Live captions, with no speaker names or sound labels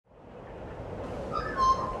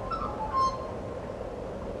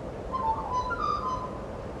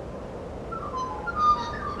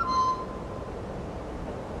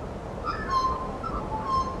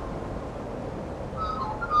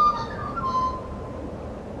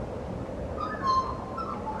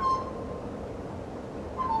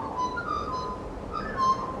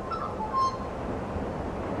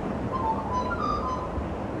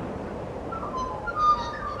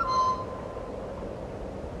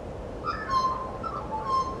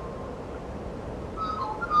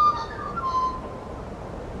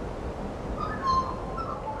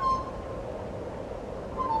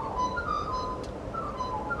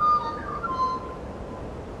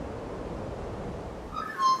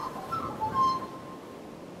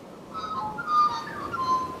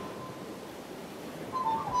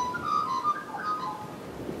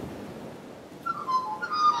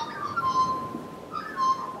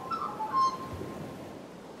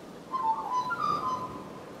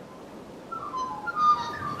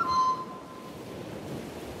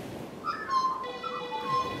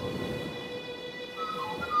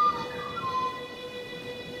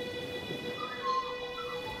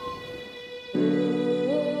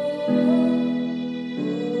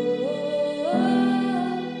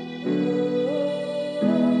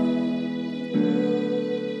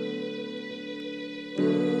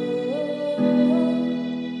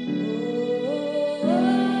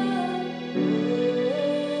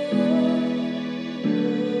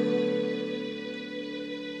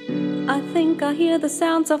I think I hear the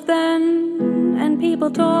sounds of them and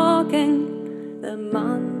people talking. The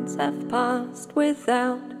months have passed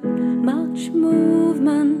without much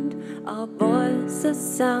movement. Our voices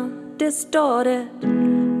sound distorted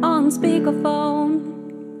on speakerphone.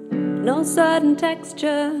 No certain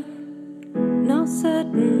texture, no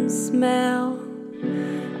certain smell.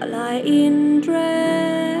 I lie in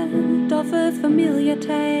dread of a familiar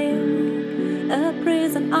tale, a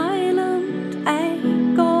prison island, a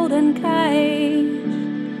golden cage.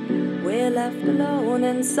 We're left alone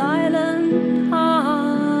in silent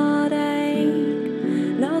heartache.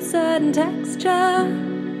 No certain texture,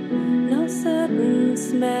 no certain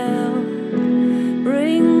smell.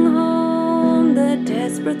 Bring home the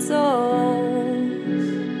desperate souls.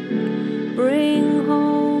 Bring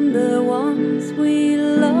home the ones we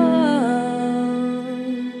love.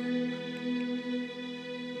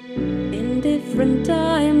 In different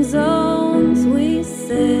time zones we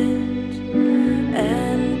sit,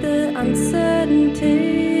 and the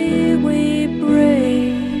uncertainty we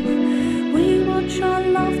breathe. We watch our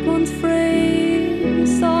loved ones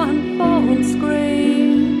freeze on phone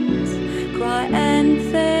screens, cry and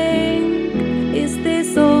think, is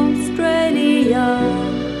this Australia?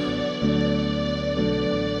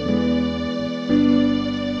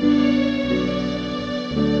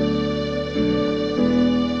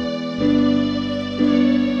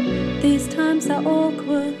 These times are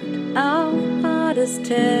awkward, our hardest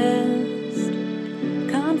test.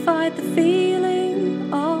 Can't fight the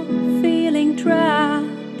feeling of feeling trapped.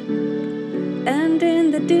 And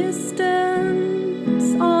in the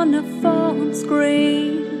distance, on a phone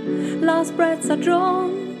screen, last breaths are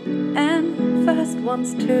drawn, and first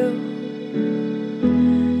ones too.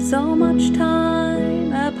 So much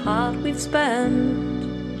time apart we've spent.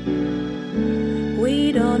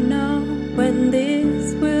 We don't know when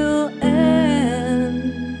this will end.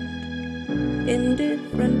 In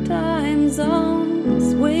different time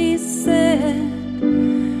zones we sit,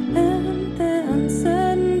 and the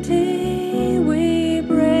uncertainty we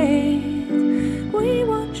breathe. We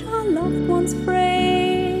watch our loved ones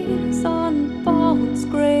freeze on phone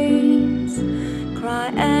screens,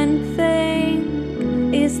 cry and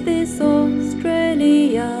think, is this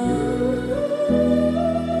Australia?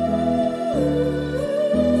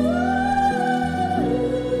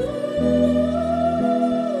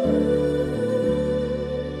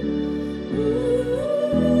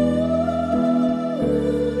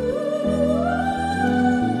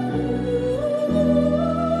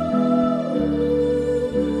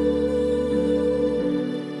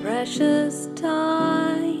 Precious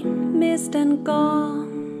time, missed and gone.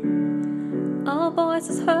 Our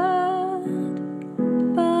voices heard,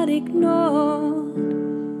 but ignored.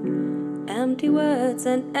 Empty words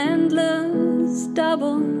and endless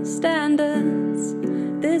double standards.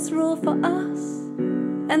 This rule for us,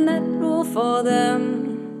 and that rule for them.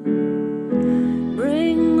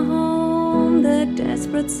 Bring home the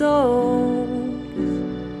desperate souls.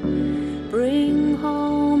 Bring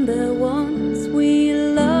home the ones we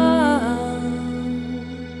love.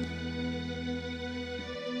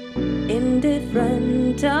 In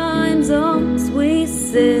different time zones we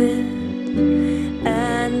sit,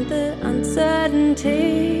 and the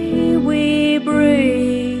uncertainty we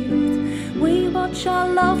breathe. We watch our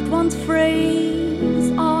loved ones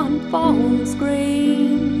freeze on phone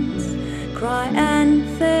screens, cry and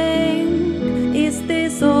think, is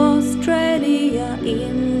this Australia?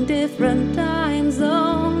 In different time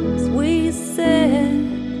zones we sit,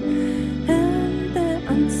 and the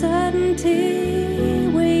uncertainty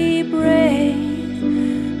we breathe.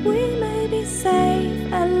 We may be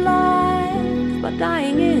safe, alive, but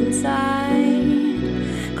dying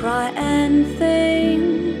inside. Cry and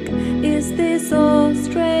think, is this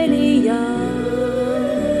Australia?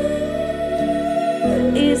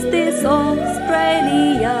 Is this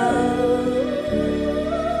Australia?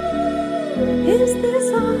 Is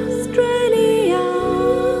this Australia?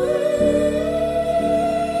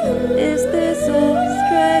 Is this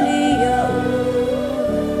Australia?